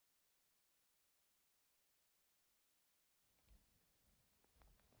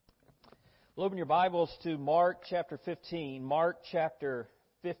Well, open your Bibles to Mark chapter 15. Mark chapter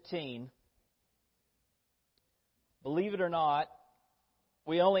 15. Believe it or not,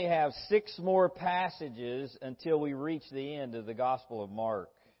 we only have 6 more passages until we reach the end of the Gospel of Mark.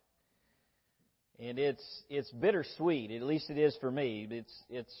 And it's bittersweet, at least it is for me.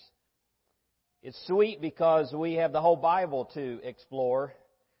 It's sweet because we have the whole Bible to explore,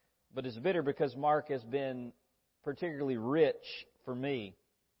 but it's bitter because Mark has been particularly rich for me.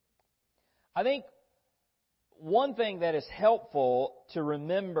 I think one thing that is helpful to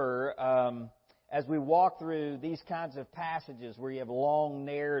remember as we walk through these kinds of passages where you have a long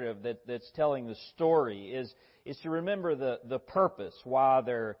narrative that's telling the story is to remember the purpose why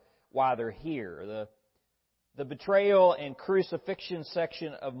they're here. The betrayal and crucifixion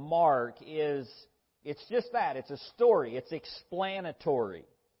section of Mark it's just that. It's a story. It's explanatory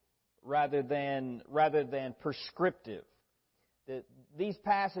rather than prescriptive. These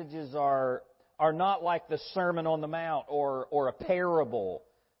passages are not like the Sermon on the Mount or a parable,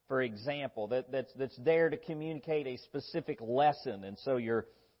 for example, that's there to communicate a specific lesson, and so you're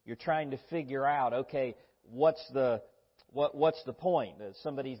trying to figure out, okay, what's the point? That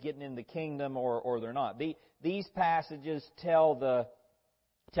somebody's getting in the kingdom or they're not. These passages tell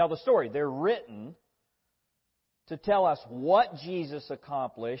the story. They're written to tell us what Jesus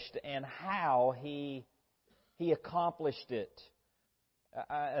accomplished and how He accomplished it.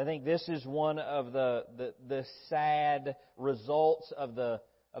 I think this is one of the sad results of the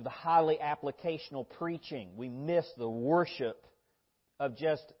highly applicational preaching. We miss the worship of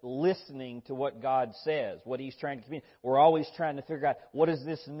just listening to what God says, what He's trying to communicate. We're always trying to figure out, what does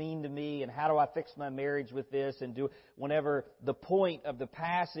this mean to me, and how do I fix my marriage with this, whenever the point of the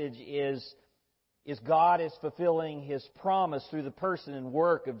passage is God is fulfilling His promise through the person and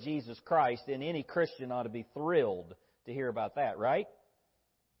work of Jesus Christ, and any Christian ought to be thrilled to hear about that, right?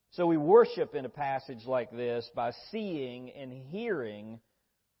 So we worship in a passage like this by seeing and hearing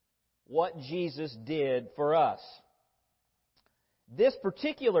what Jesus did for us. This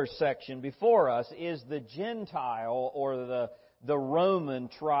particular section before us is the Gentile or the Roman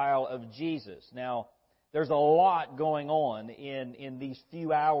trial of Jesus. Now, there's a lot going on in these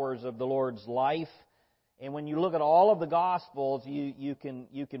few hours of the Lord's life. And when you look at all of the Gospels, you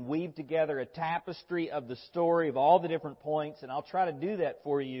can weave together a tapestry of the story of all the different points, and I'll try to do that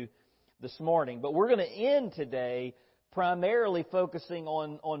for you this morning. But we're going to end today primarily focusing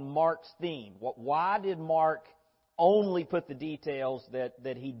on Mark's theme. Why did Mark only put the details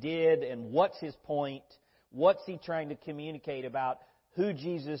that he did, and what's his point? What's he trying to communicate about who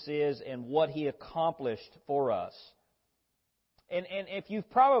Jesus is and what He accomplished for us? And if you've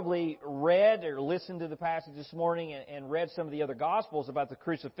probably read or listened to the passage this morning and read some of the other Gospels about the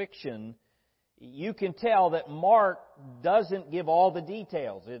crucifixion, you can tell that Mark doesn't give all the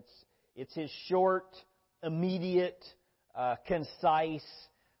details. It's his short, immediate, concise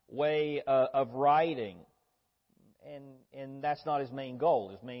way of writing. And that's not his main goal.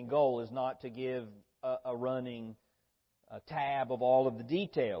 His main goal is not to give a running tab of all of the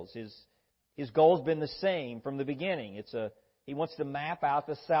details. His goal's been the same from the beginning. He wants to map out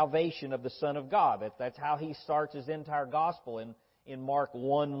the salvation of the Son of God. That's how he starts his entire gospel in Mark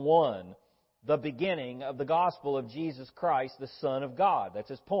 1:1. The beginning of the gospel of Jesus Christ, the Son of God. That's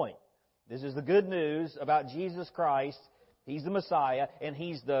his point. This is the good news about Jesus Christ. He's the Messiah, and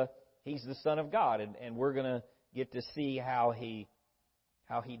He's the Son of God. And we're going to get to see how He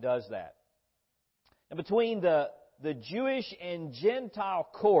does that. And between the Jewish and Gentile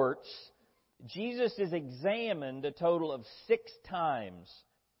courts, Jesus is examined a total of 6 times.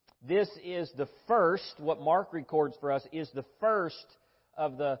 This is the first, what Mark records for us, is the first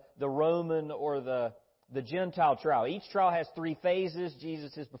of the Roman or the Gentile trial. Each trial has 3 phases.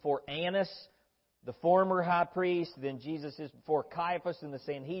 Jesus is before Annas, the former high priest. Then Jesus is before Caiaphas in the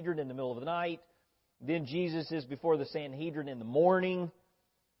Sanhedrin in the middle of the night. Then Jesus is before the Sanhedrin in the morning.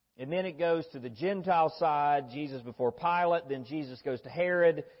 And then it goes to the Gentile side, Jesus before Pilate, then Jesus goes to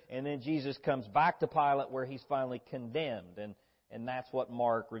Herod, and then Jesus comes back to Pilate where He's finally condemned. And that's what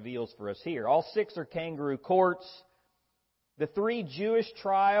Mark reveals for us here. All 6 are kangaroo courts. The 3 Jewish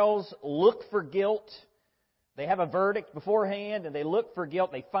trials look for guilt. They have a verdict beforehand, and they look for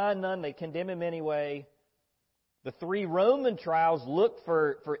guilt. They find none. They condemn Him anyway. The 3 Roman trials look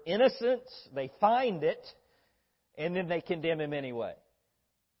for innocence. They find it, and then they condemn Him anyway.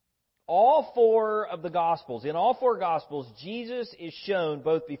 All 4 of the Gospels, in all 4 Gospels, Jesus is shown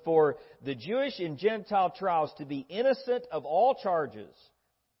both before the Jewish and Gentile trials to be innocent of all charges,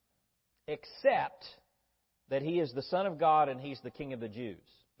 except that He is the Son of God and He's the King of the Jews.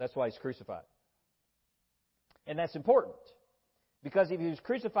 That's why He's crucified. And that's important, Because if He was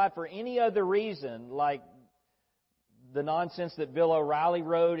crucified for any other reason, like the nonsense that Bill O'Reilly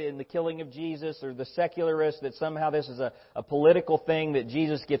wrote in The Killing of Jesus, or the secularists, that somehow this is a political thing that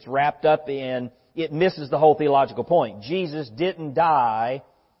Jesus gets wrapped up in, it misses the whole theological point. Jesus didn't die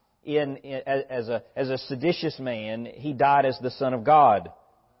as a seditious man. He died as the Son of God.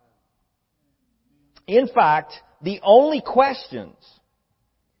 In fact, the only questions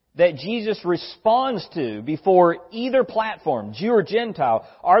that Jesus responds to before either platform, Jew or Gentile,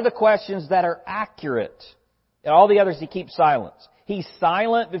 are the questions that are accurate. And all the others He keeps silence. He's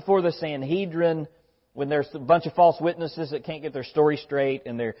silent before the Sanhedrin when there's a bunch of false witnesses that can't get their story straight,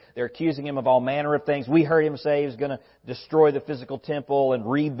 and they're accusing Him of all manner of things. We heard Him say He was going to destroy the physical temple and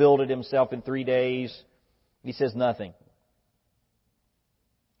rebuild it Himself in 3 days. He says nothing.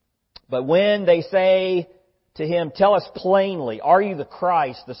 But when they say to Him, "Tell us plainly, are you the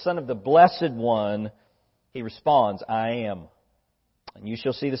Christ, the Son of the Blessed One?" He responds, "I am. And you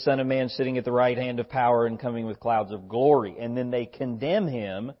shall see the Son of Man sitting at the right hand of power and coming with clouds of glory." And then they condemn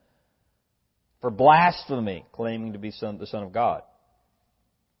Him for blasphemy, claiming to be the Son of God.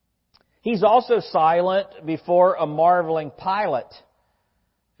 He's also silent before a marveling Pilate,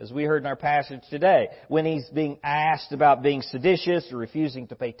 as we heard in our passage today. When He's being asked about being seditious or refusing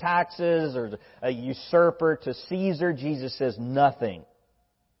to pay taxes or a usurper to Caesar, Jesus says nothing.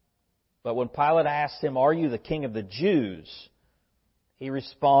 But when Pilate asks Him, "Are you the King of the Jews?" He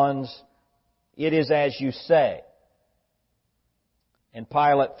responds, "It is as you say." And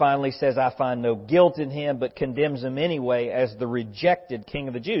Pilate finally says, "I find no guilt in Him," but condemns Him anyway as the rejected King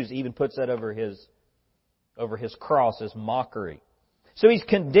of the Jews. He even puts that over his cross as mockery. So He's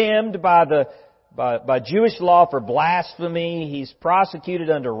condemned by Jewish law for blasphemy. He's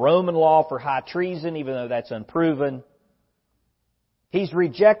prosecuted under Roman law for high treason, even though that's unproven. He's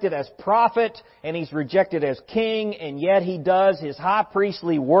rejected as prophet, and He's rejected as king, and yet He does His high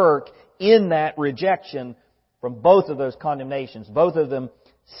priestly work in that rejection from both of those condemnations. Both of them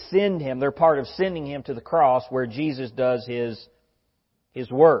send Him. They're part of sending Him to the cross where Jesus does His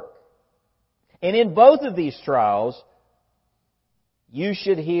work. And in both of these trials, you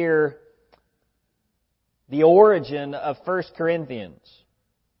should hear the origin of 1 Corinthians.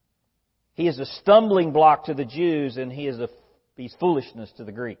 He is a stumbling block to the Jews, and he's foolishness to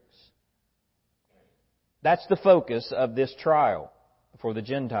the Greeks. That's the focus of this trial before the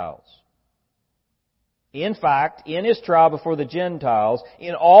Gentiles. In fact, in His trial before the Gentiles,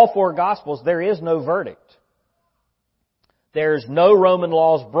 in all four Gospels, there is no verdict. There's no Roman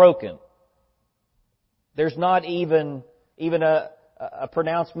laws broken. There's not even a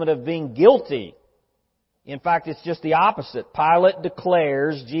pronouncement of being guilty. In fact, it's just the opposite. Pilate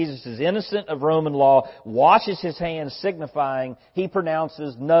declares Jesus is innocent of Roman law, washes his hands, signifying He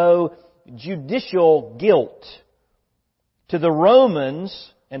pronounces no judicial guilt. To the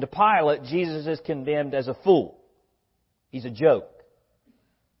Romans and to Pilate, Jesus is condemned as a fool. He's a joke.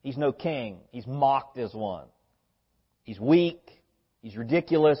 He's no king. He's mocked as one. He's weak. He's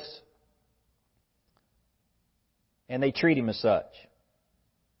ridiculous. And they treat Him as such.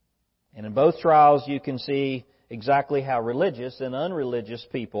 And in both trials, you can see exactly how religious and unreligious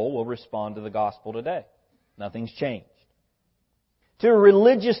people will respond to the gospel today. Nothing's changed. To a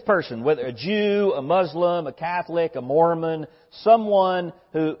religious person, whether a Jew, a Muslim, a Catholic, a Mormon, someone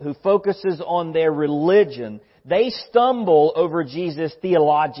who focuses on their religion, they stumble over Jesus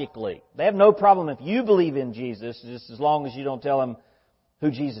theologically. They have no problem if you believe in Jesus, just as long as you don't tell them who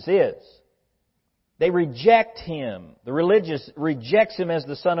Jesus is. They reject Him. The religious rejects Him as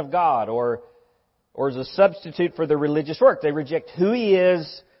the Son of God or as a substitute for the religious work. They reject who He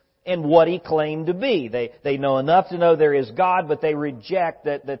is and what He claimed to be. They know enough to know there is God, but they reject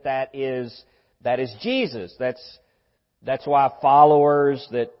that is Jesus. That's why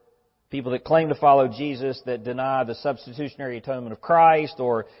people that claim to follow Jesus that deny the substitutionary atonement of Christ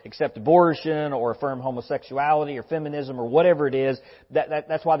or accept abortion or affirm homosexuality or feminism or whatever it is,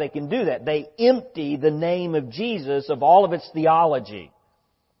 that's why they can do that. They empty the name of Jesus of all of its theology.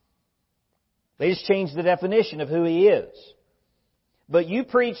 They just change the definition of who He is. But you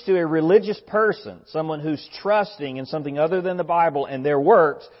preach to a religious person, someone who's trusting in something other than the Bible and their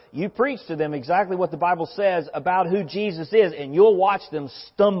works, you preach to them exactly what the Bible says about who Jesus is, and you'll watch them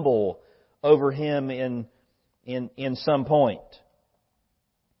stumble over Him in some point.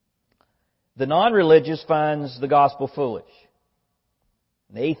 The non-religious finds the gospel foolish.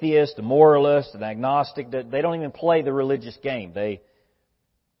 An atheist, a moralist, an agnostic, they don't even play the religious game.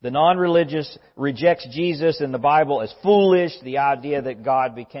 The non-religious rejects Jesus and the Bible as foolish. The idea that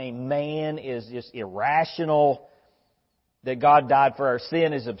God became man is just irrational. That God died for our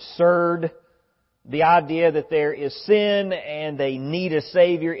sin is absurd. The idea that there is sin and they need a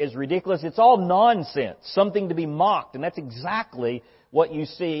Savior is ridiculous. It's all nonsense, something to be mocked. And that's exactly what you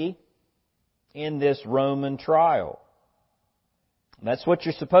see in this Roman trial. And that's what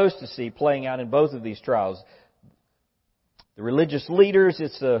you're supposed to see playing out in both of these trials. The religious leaders,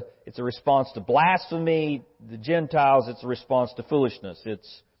 it's a response to blasphemy. The Gentiles, it's a response to foolishness.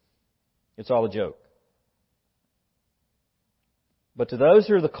 It's all a joke. But to those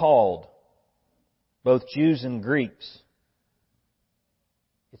who are the called, both Jews and Greeks,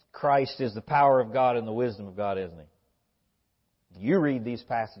 Christ is the power of God and the wisdom of God, isn't He? You read these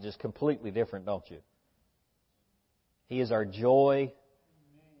passages completely different, don't you? He is our joy.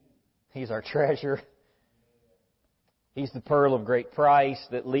 He's our treasure. He's the pearl of great price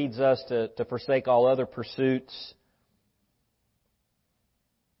that leads us to forsake all other pursuits.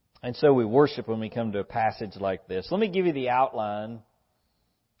 And so we worship when we come to a passage like this. Let me give you the outline.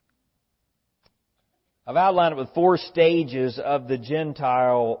 I've outlined it with 4 stages of the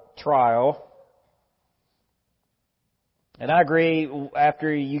Gentile trial. And I agree,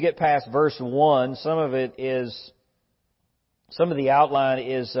 after you get past verse 1, some of the outline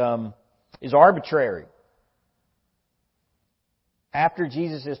is arbitrary. After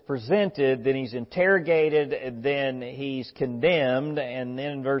Jesus is presented, then He's interrogated, then He's condemned, and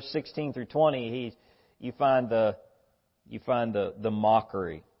then in verse 16 through 20, you find the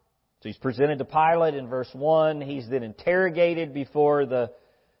mockery. So He's presented to Pilate in verse 1. He's then interrogated before the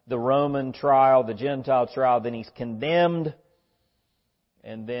Roman trial, the Gentile trial. Then He's condemned,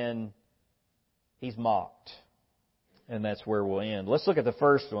 and then He's mocked. And that's where we'll end. Let's look at the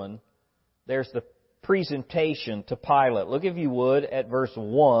first one. There's the presentation to Pilate. Look, if you would, at verse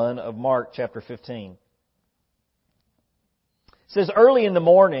 1 of Mark chapter 15. It says, "Early in the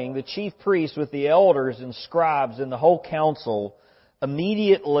morning, the chief priests with the elders and scribes and the whole council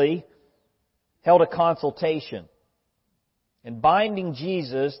immediately held a consultation. And binding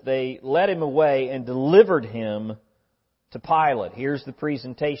Jesus, they led Him away and delivered Him to Pilate." Here's the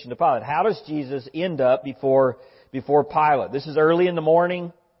presentation to Pilate. How does Jesus end up before Pilate? This is early in the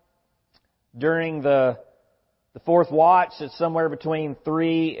morning. During the fourth watch, it's somewhere between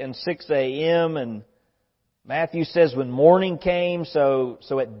 3 and 6 a.m. And Matthew says when morning came, so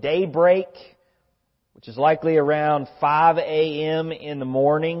at daybreak, which is likely around 5 a.m. in the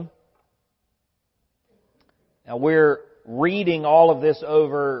morning. Now we're reading all of this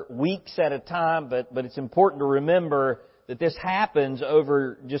over weeks at a time, but it's important to remember that this happens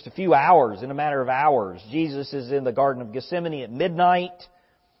over just a few hours, in a matter of hours. Jesus is in the Garden of Gethsemane at midnight.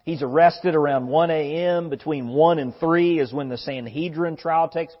 He's arrested around 1 a.m. Between 1 and 3 is when the Sanhedrin trial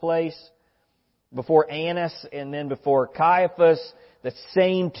takes place. Before Annas and then before Caiaphas, the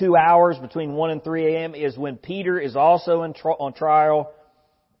same 2 hours between 1 and 3 a.m. is when Peter is also on trial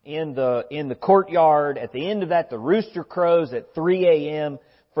in the courtyard. At the end of that, the rooster crows at 3 a.m.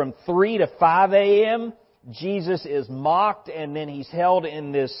 From 3 to 5 a.m., Jesus is mocked, and then He's held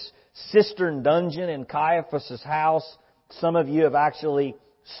in this cistern dungeon in Caiaphas' house. Some of you have actually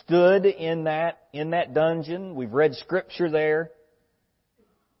stood in that dungeon. We've read Scripture there.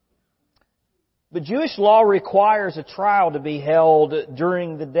 But Jewish law requires a trial to be held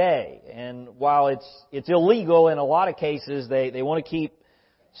during the day. And while it's illegal in a lot of cases, they want to keep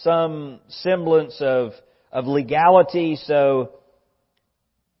some semblance of legality. So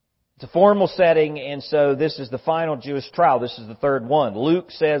it's a formal setting, and so this is the final Jewish trial. This is the third one. Luke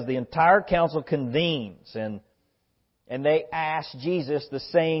says the entire council convenes, and they ask Jesus the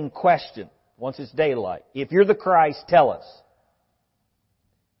same question once it's daylight. If you're the Christ, tell us.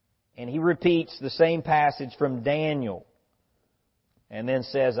 And He repeats the same passage from Daniel and then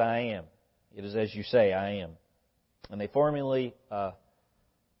says, "I am. It is as you say, I am." And they formally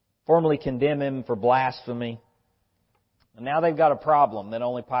condemn Him for blasphemy. And now they've got a problem that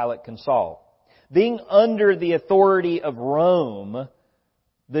only Pilate can solve. Being under the authority of Rome,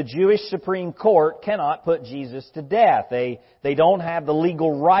 the Jewish Supreme Court cannot put Jesus to death. They don't have the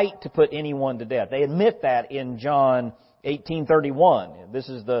legal right to put anyone to death. They admit that in John 18:31. This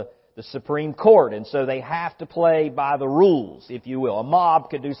is the Supreme Court, and so they have to play by the rules, if you will. A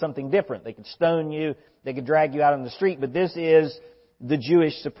mob could do something different. They could stone you, they could drag you out on the street, but this is the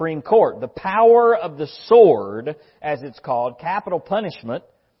Jewish Supreme Court. The power of the sword, as it's called, capital punishment,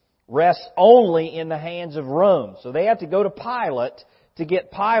 rests only in the hands of Rome. So they have to go to Pilate to get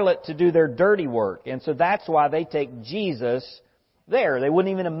Pilate to do their dirty work. And so that's why they take Jesus there. They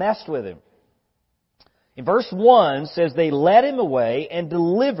wouldn't even have messed with Him. In verse 1 says they led Him away and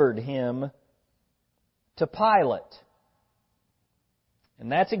delivered Him to Pilate. And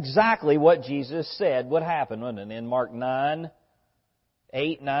that's exactly what Jesus said would happen, wasn't it? In Mark 9,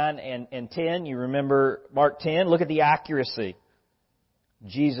 8, 9, and 10. You remember Mark 10. Look at the accuracy.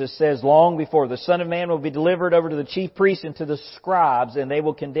 Jesus says, long before the Son of Man will be delivered over to the chief priests and to the scribes, and they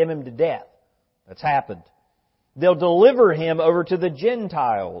will condemn Him to death. That's happened. They'll deliver Him over to the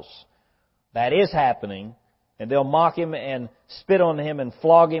Gentiles. That is happening. And they'll mock Him and spit on Him and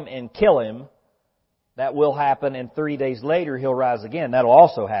flog Him and kill Him. That will happen. And 3 days later, He'll rise again. That'll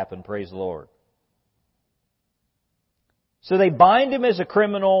also happen, praise the Lord. So they bind Him as a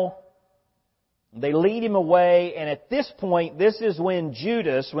criminal. They lead Him away, and at this point, this is when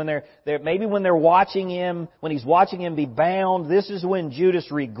Judas, when they're watching Him, when He's watching Him be bound, this is when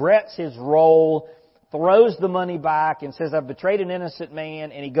Judas regrets his role, throws the money back, and says, I've betrayed an innocent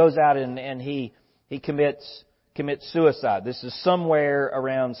man, and he goes out and he commits suicide. This is somewhere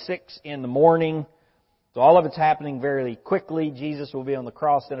around 6 in the morning. So all of it's happening very quickly. Jesus will be on the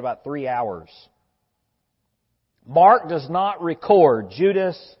cross in about 3 hours. Mark does not record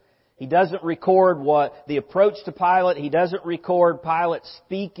Judas. He doesn't record the approach to Pilate. He doesn't record Pilate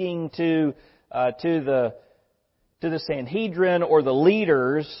speaking to the Sanhedrin or the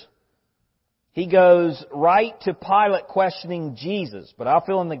leaders. He goes right to Pilate questioning Jesus. But I'll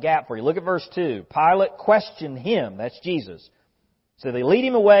fill in the gap for you. Look at verse 2. Pilate questioned Him. That's Jesus. So they lead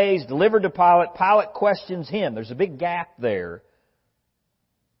Him away. He's delivered to Pilate. Pilate questions Him. There's a big gap there.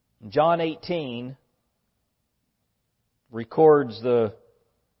 John 18 records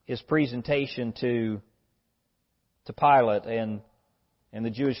His presentation to Pilate and the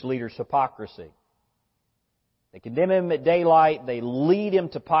Jewish leaders' hypocrisy. They condemn Him at daylight. They lead Him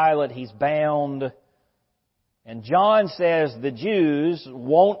to Pilate. He's bound. And John says the Jews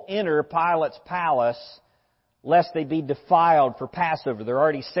won't enter Pilate's palace lest they be defiled for Passover. They're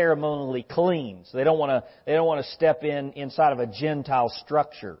already ceremonially clean, so they don't want to step inside of a Gentile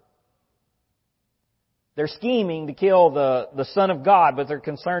structure. They're scheming to kill the Son of God, but they're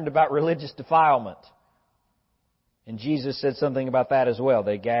concerned about religious defilement. And Jesus said something about that as well.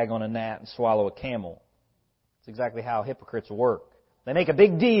 They gag on a gnat and swallow a camel. It's exactly how hypocrites work. They make a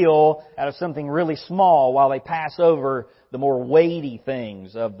big deal out of something really small while they pass over the more weighty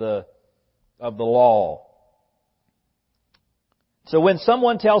things of the law. So when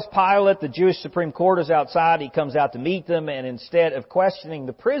someone tells Pilate the Jewish Supreme Court is outside, he comes out to meet them, and instead of questioning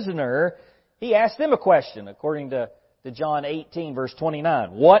the prisoner, he asks them a question, according to John 18, verse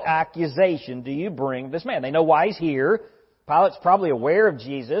 29. What accusation do you bring this man? They know why he's here. Pilate's probably aware of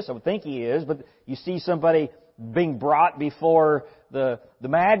Jesus. I would think he is. But you see somebody being brought before the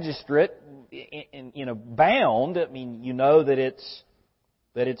magistrate, bound. I mean, you know that it's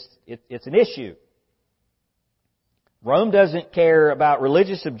an issue. Rome doesn't care about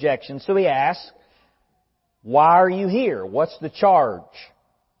religious objections, so he asks, why are you here? What's the charge?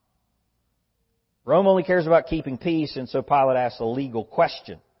 Rome only cares about keeping peace, and so Pilate asks a legal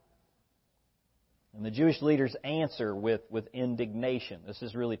question. And the Jewish leaders answer with indignation. This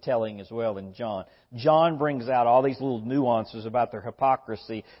is really telling as well in John. John brings out all these little nuances about their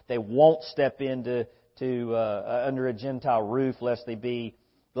hypocrisy. They won't step into under a Gentile roof lest they be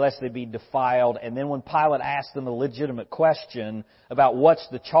defiled. And then when Pilate asks them a legitimate question about what's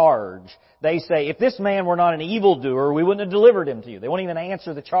the charge, they say, if this man were not an evildoer, we wouldn't have delivered him to you. They won't even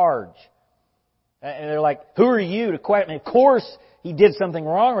answer the charge. And they're like, who are you to question? Of course he did something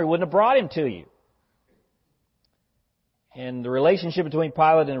wrong or he wouldn't have brought him to you. And the relationship between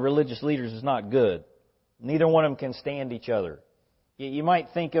Pilate and religious leaders is not good. Neither one of them can stand each other. You might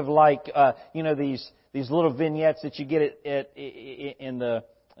think of these little vignettes that you get in the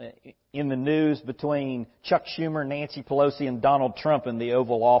news between Chuck Schumer, Nancy Pelosi, and Donald Trump in the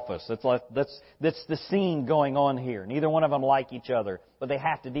Oval Office. That's the scene going on here. Neither one of them like each other, but they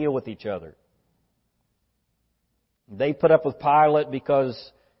have to deal with each other. They put up with Pilate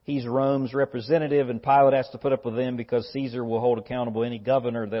because he's Rome's representative, and Pilate has to put up with them because Caesar will hold accountable any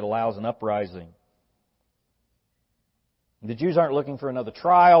governor that allows an uprising. The Jews aren't looking for another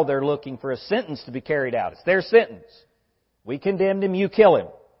trial. They're looking for a sentence to be carried out. It's their sentence. We condemned him, you kill him.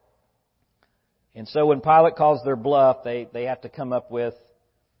 And so when Pilate calls their bluff, they have to come up with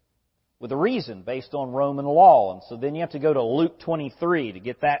a reason based on Roman law. And so then you have to go to Luke 23 to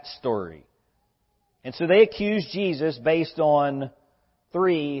get that story. And so they accuse Jesus based on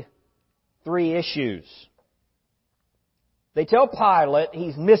three issues. They tell Pilate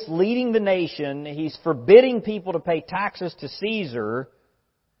he's misleading the nation, he's forbidding people to pay taxes to Caesar,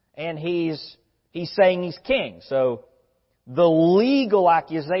 and he's saying he's king. So the legal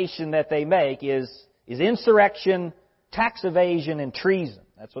accusation that they make is insurrection, tax evasion, and treason.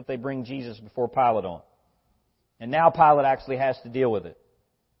 That's what they bring Jesus before Pilate on. And now Pilate actually has to deal with it.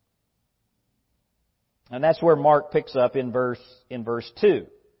 And that's where Mark picks up in verse 2.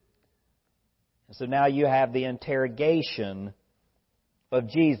 And so now you have the interrogation of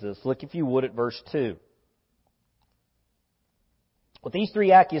Jesus. Look, if you would, at verse 2. With these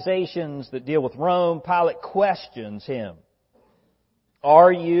three accusations that deal with Rome, Pilate questions him.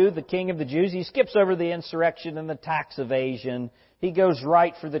 Are you the king of the Jews? He skips over the insurrection and the tax evasion. He goes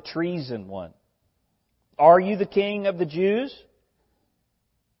right for the treason one. Are you the king of the Jews?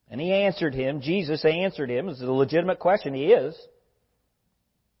 And he answered him, Jesus answered him. It's a legitimate question. He is.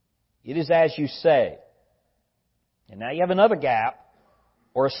 It is as you say. And now you have another gap,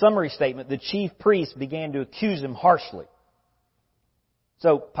 or a summary statement. The chief priests began to accuse him harshly.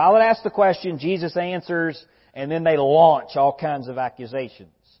 So Pilate asks the question, Jesus answers, and then they launch all kinds of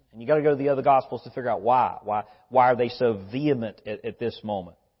accusations. And you've got to go to the other Gospels to figure out why. Why are they so vehement at this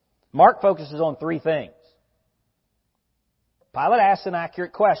moment? Mark focuses on three things. Pilate asks an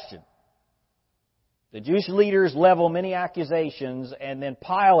accurate question. The Jewish leaders level many accusations, and then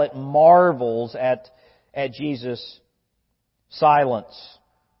Pilate marvels at Jesus' silence.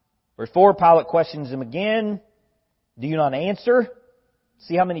 Verse 4, Pilate questions him again. Do you not answer?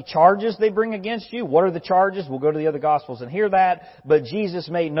 See how many charges they bring against you? What are the charges? We'll go to the other Gospels and hear that. But Jesus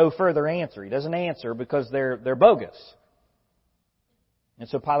made no further answer. He doesn't answer because they're bogus. And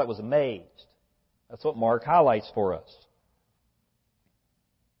so Pilate was amazed. That's what Mark highlights for us.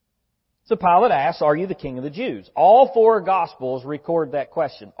 So Pilate asks, are you the king of the Jews? All four Gospels record that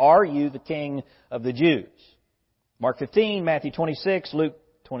question. Are you the king of the Jews? Mark 15, Matthew 26, Luke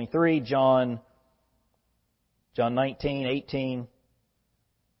 23, John 19, 18.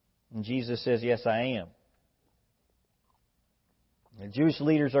 And Jesus says, yes, I am. The Jewish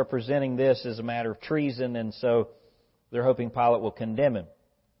leaders are presenting this as a matter of treason, and so they're hoping Pilate will condemn him.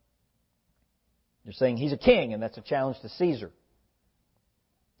 They're saying he's a king, and that's a challenge to Caesar.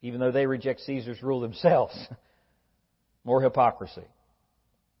 Even though they reject Caesar's rule themselves. More hypocrisy.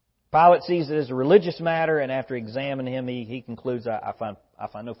 Pilate sees it as a religious matter, and after examining him, he concludes, I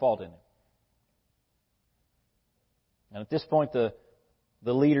find no fault in him. And at this point, the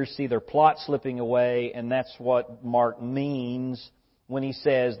leaders see their plot slipping away, and that's what Mark means when he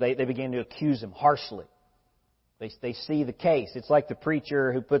says they begin to accuse him harshly. They see the case. It's like the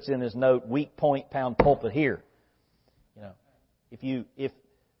preacher who puts in his note, weak point, pound pulpit here. You know, if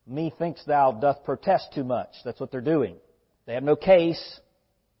methinks thou doth protest too much, that's what they're doing. They have no case,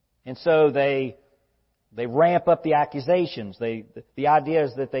 and so they ramp up the accusations. The idea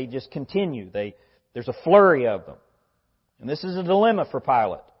is that they just continue. There's a flurry of them. And this is a dilemma for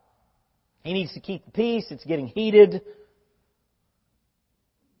Pilate. He needs to keep the peace. It's getting heated.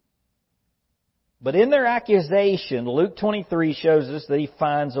 But in their accusation, Luke 23 shows us that he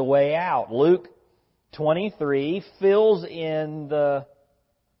finds a way out. Luke 23 fills in the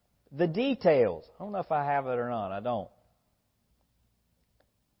details. I don't know if I have it or not. I don't.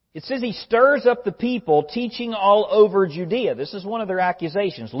 It says he stirs up the people, teaching all over Judea. This is one of their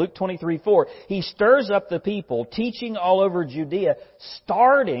accusations. Luke 23:4. He stirs up the people, teaching all over Judea,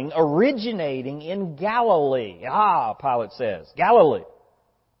 originating in Galilee. Pilate says. Galilee.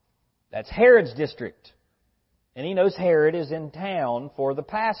 That's Herod's district. And he knows Herod is in town for the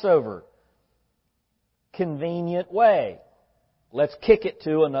Passover. Convenient way. Let's kick it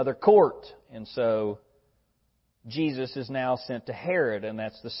to another court. And so Jesus is now sent to Herod, and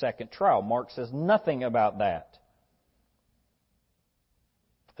that's the second trial. Mark says nothing about that.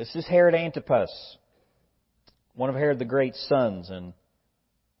 This is Herod Antipas, one of Herod the Great's sons, and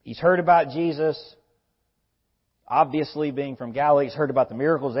he's heard about Jesus. Obviously, being from Galilee, he's heard about the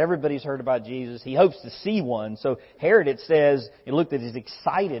miracles. Everybody's heard about Jesus. He hopes to see one. So Herod, it says, he looked at, he's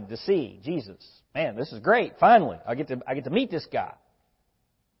excited to see Jesus. Man, this is great. Finally, I get to meet this guy.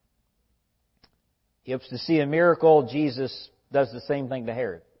 He hopes to see a miracle. Jesus does the same thing to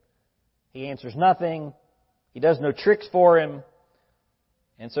Herod. He answers nothing. He does no tricks for him.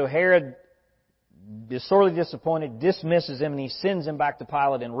 And so Herod is sorely disappointed, dismisses him, and he sends him back to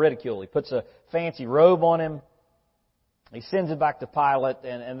Pilate in ridicule. He puts a fancy robe on him. He sends him back to Pilate,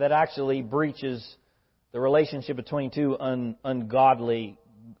 and that actually breaches the relationship between two ungodly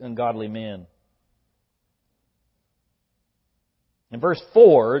men. In verse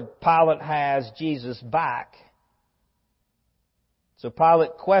 4, Pilate has Jesus back. So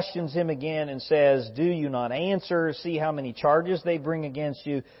Pilate questions him again and says, do you not answer? See how many charges they bring against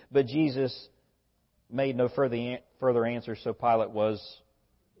you. But Jesus made no further answer, so Pilate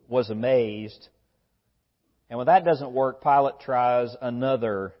was amazed. And when that doesn't work, Pilate tries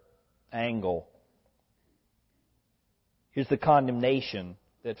another angle. Here's the condemnation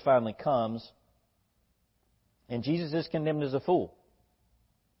that finally comes. And Jesus is condemned as a fool.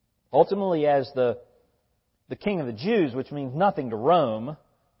 Ultimately, as the the King of the Jews, which means nothing to Rome.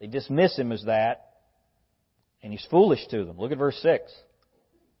 They dismiss Him as that. And He's foolish to them. Look at verse 6.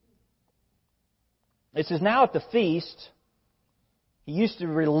 It says, now at the feast, He used to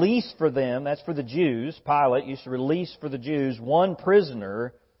release for them, that's for the Jews, Pilate used to release for the Jews one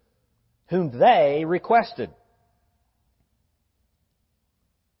prisoner whom they requested.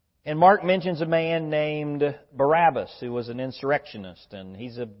 And Mark mentions a man named Barabbas, who was an insurrectionist, and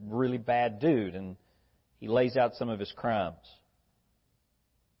he's a really bad dude, and he lays out some of his crimes.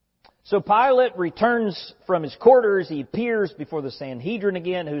 So Pilate returns from his quarters. He appears before the Sanhedrin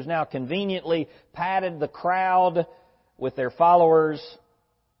again, who's now conveniently padded the crowd with their followers.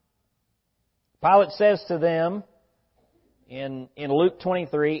 Pilate says to them in Luke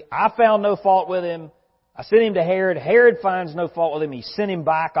 23, I found no fault with him. I sent him to Herod. Herod finds no fault with him. He sent him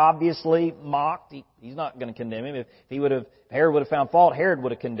back, obviously, mocked. He's not going to condemn him. If Herod would have found fault, Herod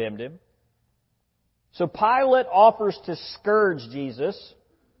would have condemned him. So Pilate offers to scourge Jesus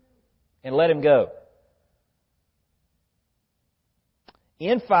and let Him go.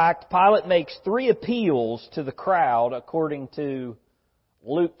 In fact, Pilate makes 3 appeals to the crowd according to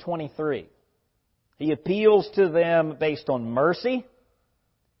Luke 23. He appeals to them based on mercy,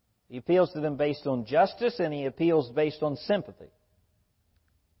 He appeals to them based on justice, and He appeals based on sympathy.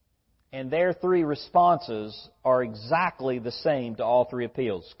 And their 3 responses are exactly the same to all 3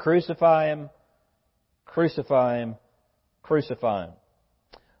 appeals. Crucify Him, crucify Him, crucify Him.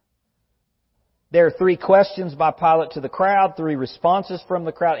 There are 3 questions by Pilate to the crowd, 3 responses from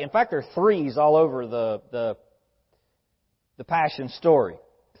the crowd. In fact, there are 3s all over the Passion story.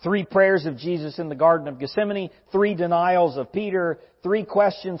 3 prayers of Jesus in the Garden of Gethsemane, 3 denials of Peter, 3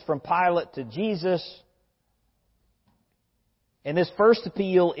 questions from Pilate to Jesus. And this first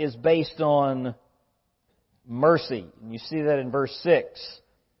appeal is based on mercy. And you see that in verse 6.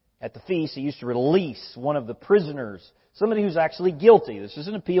 At the feast, He used to release one of the prisoners, somebody who's actually guilty. This is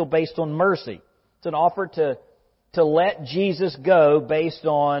an appeal based on mercy. It's an offer to let Jesus go based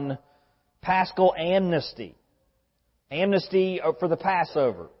on paschal amnesty. Amnesty for the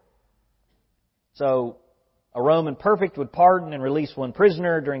Passover. So, a Roman perfect would pardon and release one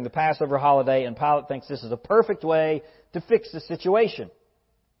prisoner during the Passover holiday, and Pilate thinks this is a perfect way to fix the situation.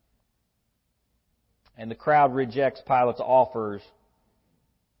 And the crowd rejects Pilate's offers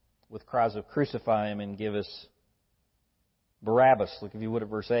with cries of crucify Him and give us Barabbas. Look, if you would, at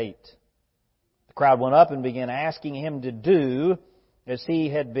verse 8. The crowd went up and began asking Him to do as He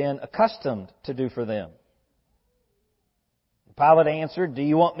had been accustomed to do for them. Pilate answered, do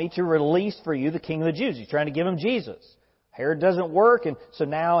you want me to release for you the King of the Jews? He's trying to give him Jesus. Herod doesn't work, and so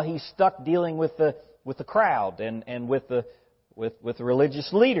now he's stuck dealing with the crowd and with the religious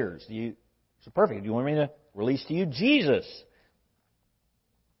leaders. So perfect. Do you want me to release to you Jesus?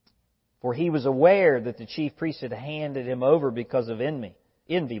 For he was aware that the chief priest had handed him over because of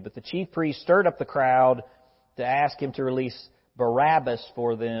envy. But the chief priest stirred up the crowd to ask him to release Barabbas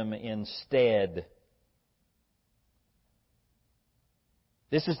for them instead.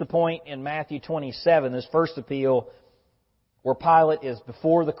 This is the point in Matthew 27, this first appeal, where Pilate is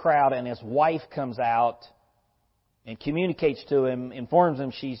before the crowd and his wife comes out and communicates to him, informs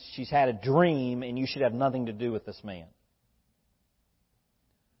him she's had a dream and you should have nothing to do with this man.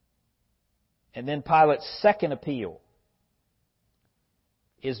 And then Pilate's second appeal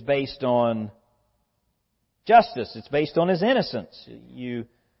is based on justice. It's based on his innocence. You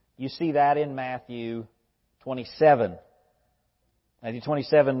see that in Matthew 27. Matthew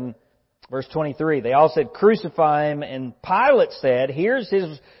 27, verse 23. They all said, crucify him. And Pilate said, here's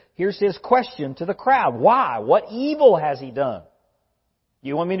his question to the crowd. Why? What evil has he done?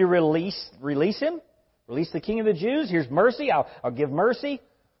 You want me to release him? Release the King of the Jews? Here's mercy. I'll give mercy.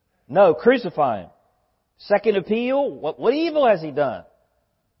 No, crucify him. Second appeal, what evil has he done?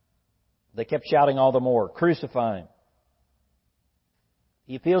 They kept shouting all the more, crucify him.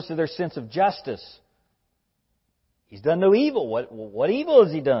 He appeals to their sense of justice. He's done no evil. What evil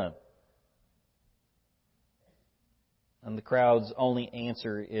has he done? And the crowd's only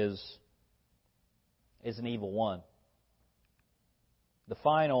answer is an evil one. The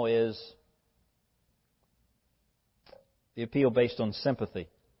final is the appeal based on sympathy.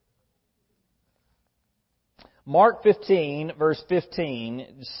 Mark 15, verse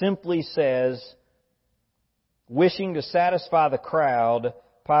 15, simply says, wishing to satisfy the crowd,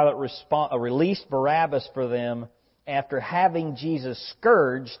 Pilate released Barabbas for them. After having Jesus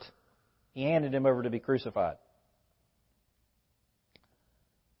scourged, he handed him over to be crucified.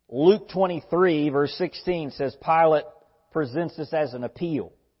 Luke 23, verse 16 says, Pilate presents this as an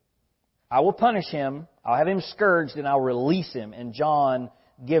appeal. I will punish him, I'll have him scourged, and I'll release him. And John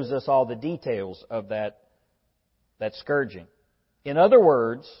gives us all the details of that that scourging. In other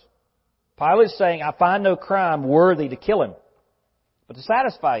words, Pilate is saying, I find no crime worthy to kill him. But to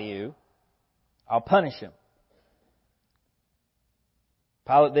satisfy you, I'll punish him.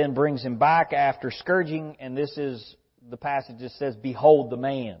 Pilate then brings him back after scourging, and this is the passage that says, behold the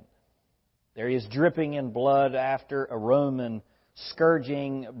man. There he is dripping in blood after a Roman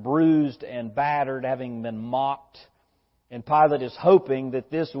scourging, bruised and battered, having been mocked. And Pilate is hoping that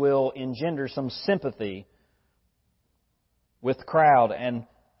this will engender some sympathy with the crowd. And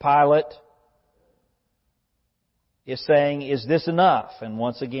Pilate is saying, is this enough? And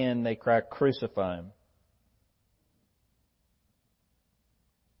once again they cry, crucify him.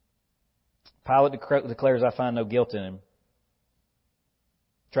 Pilate declares, I find no guilt in him.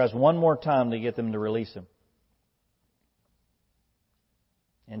 Tries one more time to get them to release him.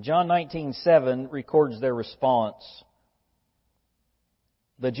 And John 19:7 records their response.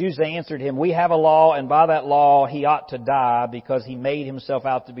 The Jews answered him, we have a law, and by that law he ought to die because he made himself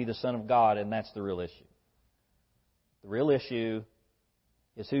out to be the Son of God. And that's the real issue. The real issue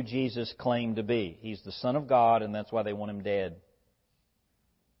is who Jesus claimed to be. He's the Son of God, and that's why they want him dead.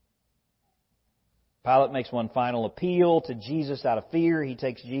 Pilate makes one final appeal to Jesus out of fear. He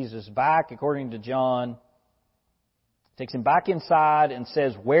takes Jesus back, according to John. Takes him back inside and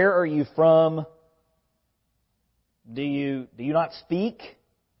says, where are you from? Do you not speak?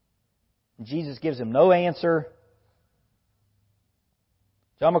 And Jesus gives him no answer.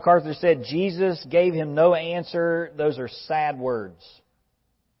 John MacArthur said, Jesus gave him no answer. Those are sad words.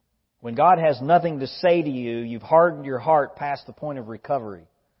 When God has nothing to say to you, you've hardened your heart past the point of recovery.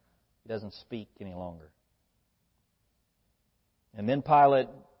 He doesn't speak any longer. And then Pilate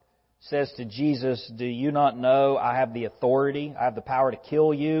says to Jesus, do you not know I have the authority, I have the power to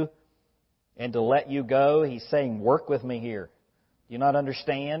kill you and to let you go? He's saying, work with me here. Do you not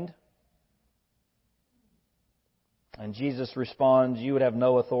understand? And Jesus responds, you would have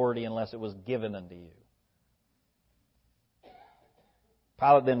no authority unless it was given unto you.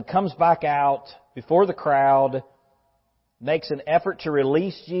 Pilate then comes back out before the crowd, makes an effort to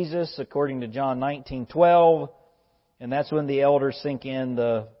release Jesus, according to John 19:12, and that's when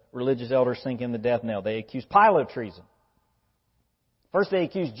the religious elders sink in the death knell. They accuse Pilate of treason. First they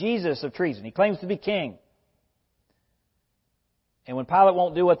accuse Jesus of treason. He claims to be king. And when Pilate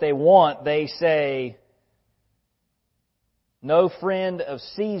won't do what they want, they say, no friend of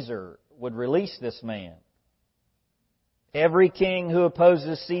Caesar would release this man. Every king who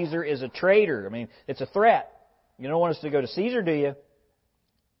opposes Caesar is a traitor. I mean, it's a threat. You don't want us to go to Caesar, do you?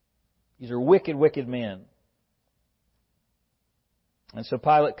 These are wicked, wicked men. And so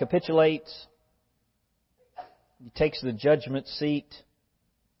Pilate capitulates. He takes the judgment seat.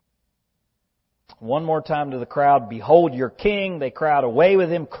 One more time to the crowd, behold your king. They crowd, away with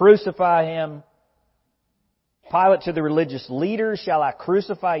him, crucify him. Pilate to the religious leaders, shall I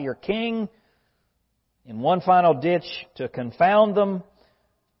crucify your king? In one final ditch to confound them.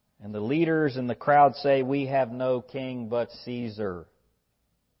 And the leaders and the crowd say, we have no king but Caesar.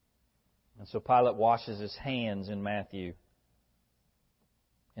 And so Pilate washes his hands in Matthew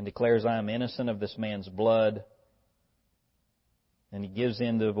and declares, I am innocent of this man's blood. And he gives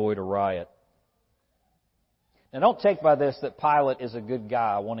in to avoid a riot. Now don't take by this that Pilate is a good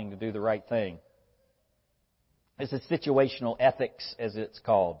guy wanting to do the right thing. This is situational ethics, as it's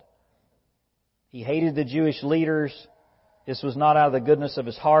called. He hated the Jewish leaders. This was not out of the goodness of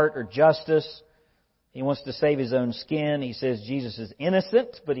his heart or justice. He wants to save his own skin. He says Jesus is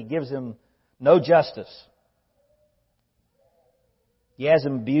innocent, but he gives him no justice. He has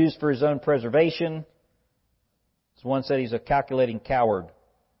him abused for his own preservation. As one said, he's a calculating coward.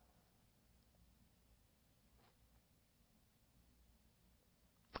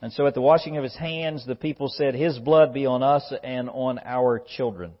 And so at the washing of his hands, the people said, his blood be on us and on our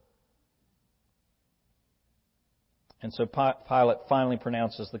children. And so Pilate finally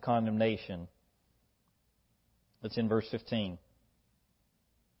pronounces the condemnation that's in verse 15.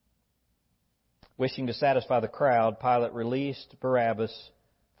 Wishing to satisfy the crowd, Pilate released Barabbas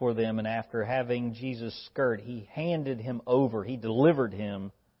for them, and after having Jesus scourged, he handed him over, he delivered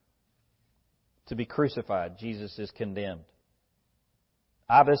him to be crucified. Jesus is condemned.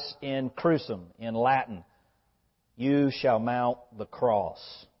 Abis in crucem, in Latin, you shall mount the cross.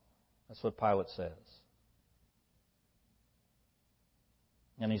 That's what Pilate says.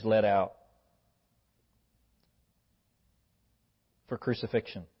 And he's led out for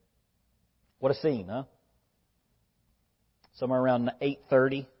crucifixion. What a scene, huh? Somewhere around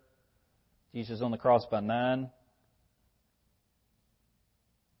 8:30. Jesus on the cross by 9.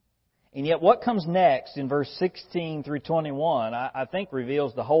 And yet what comes next in verse 16 through 21, I think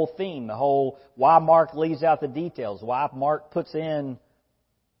reveals the whole theme, why Mark leaves out the details, why Mark puts in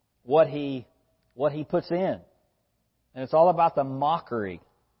what he puts in. And it's all about the mockery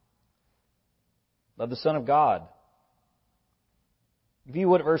of the Son of God. If you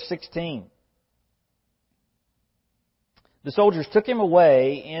would, at verse 16. The soldiers took him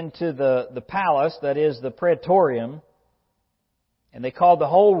away into the palace, that is the praetorium, and they called the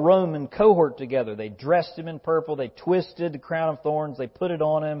whole Roman cohort together. They dressed him in purple, they twisted the crown of thorns, they put it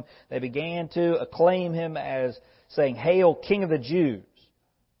on him. They began to acclaim him as saying, "Hail, King of the Jews!"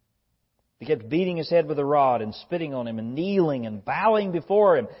 They kept beating his head with a rod and spitting on him and kneeling and bowing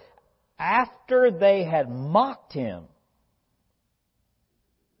before him. After they had mocked him,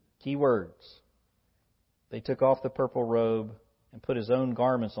 key words, they took off the purple robe and put his own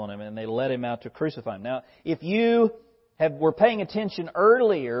garments on him, and they led him out to crucify him. Now, if you were paying attention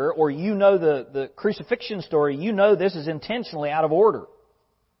earlier, or you know the crucifixion story, you know this is intentionally out of order.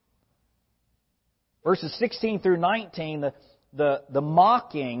 Verses 16 through 19, the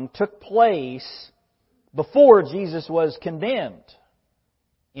mocking took place before Jesus was condemned.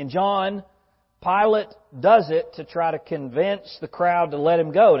 In John, Pilate does it to try to convince the crowd to let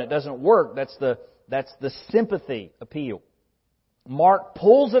him go, and it doesn't work. That's the sympathy appeal. Mark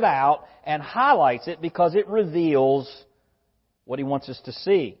pulls it out and highlights it because it reveals what he wants us to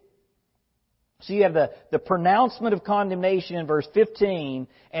see. So you have the pronouncement of condemnation in verse 15,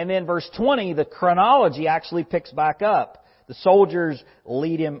 and then verse 20, the chronology actually picks back up. The soldiers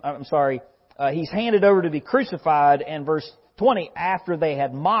lead him, he's handed over to be crucified, and verse 20, after they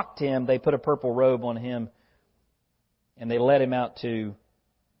had mocked him, they put a purple robe on him, and they led him out to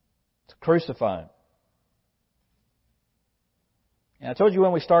crucify him. And I told you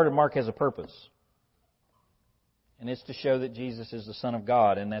when we started, Mark has a purpose. And it's to show that Jesus is the Son of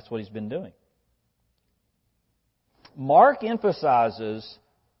God, and that's what he's been doing. Mark emphasizes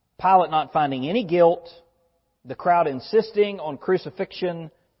Pilate not finding any guilt, the crowd insisting on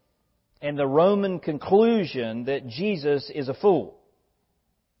crucifixion, and the Roman conclusion that Jesus is a fool.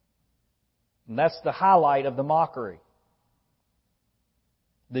 And that's the highlight of the mockery.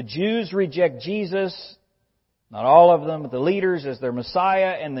 The Jews reject Jesus, not all of them, but the leaders as their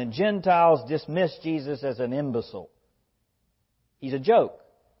Messiah, and the Gentiles dismiss Jesus as an imbecile. He's a joke.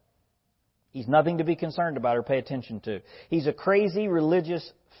 He's nothing to be concerned about or pay attention to. He's a crazy religious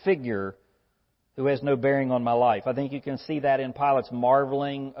figure who has no bearing on my life. I think you can see that in Pilate's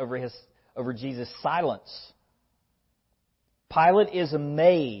marveling over Jesus' silence. Pilate is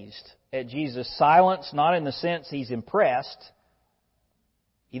amazed at Jesus' silence, not in the sense he's impressed.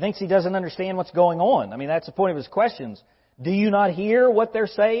 He thinks he doesn't understand what's going on. I mean, that's the point of his questions. Do you not hear what they're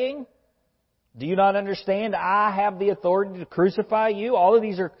saying? Do you not understand I have the authority to crucify you? All of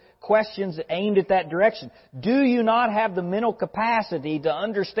these are questions aimed at that direction. Do you not have the mental capacity to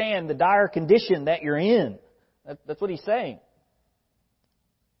understand the dire condition that you're in? That's what he's saying.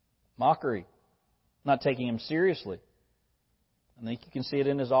 Mockery. Not taking him seriously. I think you can see it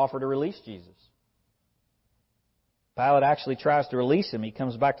in his offer to release Jesus. Pilate actually tries to release him. He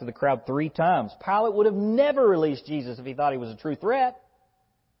comes back to the crowd 3 times. Pilate would have never released Jesus if he thought he was a true threat.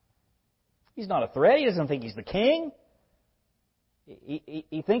 He's not a threat. He doesn't think he's the king.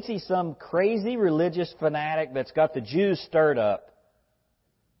 He thinks he's some crazy religious fanatic that's got the Jews stirred up.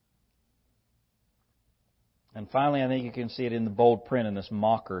 And finally, I think you can see it in the bold print in this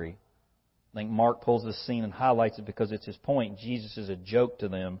mockery. I think Mark pulls this scene and highlights it because it's his point. Jesus is a joke to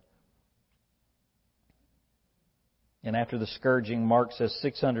them. And after the scourging, Mark says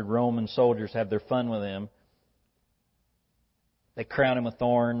 600 Roman soldiers have their fun with him. They crown him with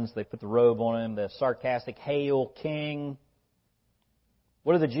thorns. They put the robe on him. The sarcastic, "Hail, King."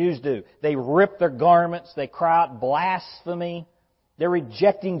 What do the Jews do? They rip their garments. They cry out blasphemy. They're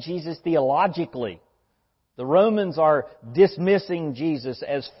rejecting Jesus theologically. The Romans are dismissing Jesus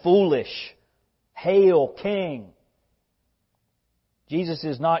as foolish. "Hail, King." Jesus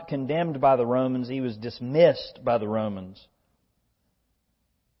is not condemned by the Romans. He was dismissed by the Romans.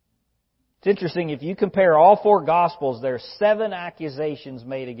 It's interesting, if you compare all 4 Gospels, there are 7 accusations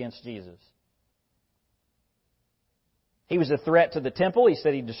made against Jesus. He was a threat to the temple. He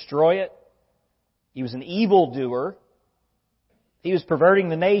said he'd destroy it. He was an evildoer. He was perverting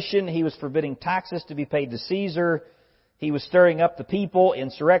the nation. He was forbidding taxes to be paid to Caesar. He was stirring up the people,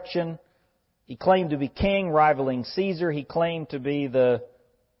 insurrection. He claimed to be king, rivaling Caesar. He claimed to be the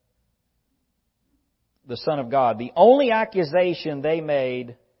Son of God. The only accusation they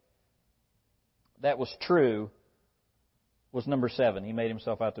made that was true was number 7. He made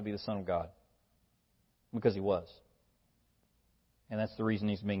himself out to be the Son of God. Because he was. And that's the reason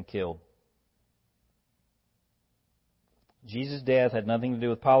He's being killed. Jesus' death had nothing to do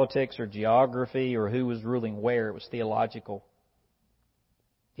with politics or geography or who was ruling where. It was theological.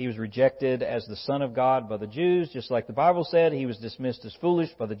 He was rejected as the Son of God by the Jews, just like the Bible said. He was dismissed as foolish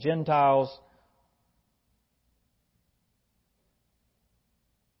by the Gentiles.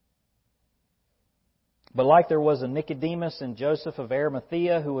 But like there was a Nicodemus and Joseph of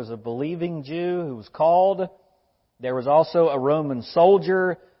Arimathea who was a believing Jew who was called, there was also a Roman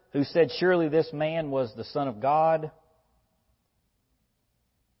soldier who said, surely this man was the Son of God.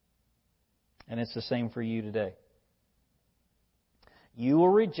 And it's the same for you today. You will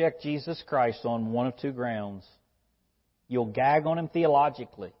reject Jesus Christ on one of two grounds. You'll gag on Him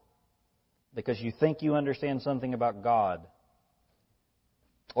theologically because you think you understand something about God.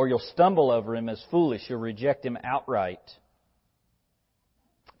 Or you'll stumble over Him as foolish. You'll reject Him outright.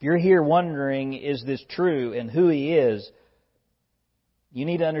 If you're here wondering, is this true and who He is, you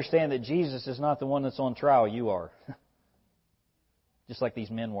need to understand that Jesus is not the one that's on trial. You are. Just like these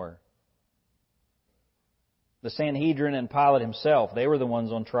men were. The Sanhedrin and Pilate himself, they were the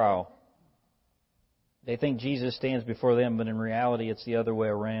ones on trial. They think Jesus stands before them, but in reality it's the other way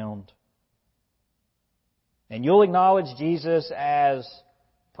around. And you'll acknowledge Jesus as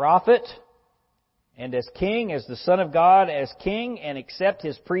prophet and as king, as the Son of God, as king, and accept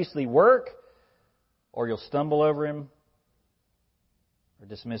His priestly work, or you'll stumble over Him or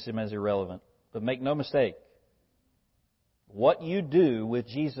dismiss Him as irrelevant. But make no mistake, what you do with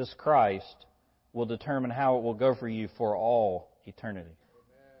Jesus Christ will determine how it will go for you for all eternity.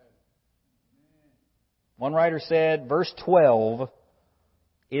 One writer said, verse 12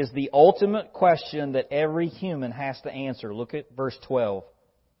 is the ultimate question that every human has to answer. Look at verse 12.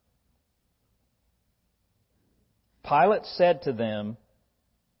 Pilate said to them,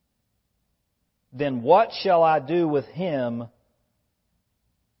 then what shall I do with him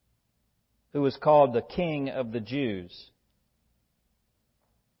who is called the King of the Jews?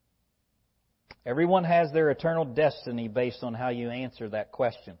 Everyone has their eternal destiny based on how you answer that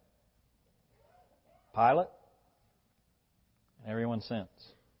question. Pilate and everyone since.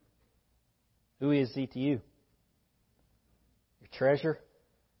 Who is He to you? Your treasure?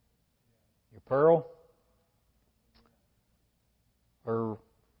 Your pearl? Or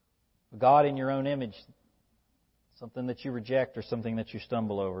God in your own image? Something that you reject or something that you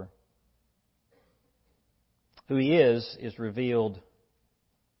stumble over? Who He is revealed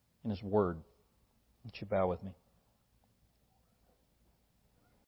in His Word. Won't you bow with me?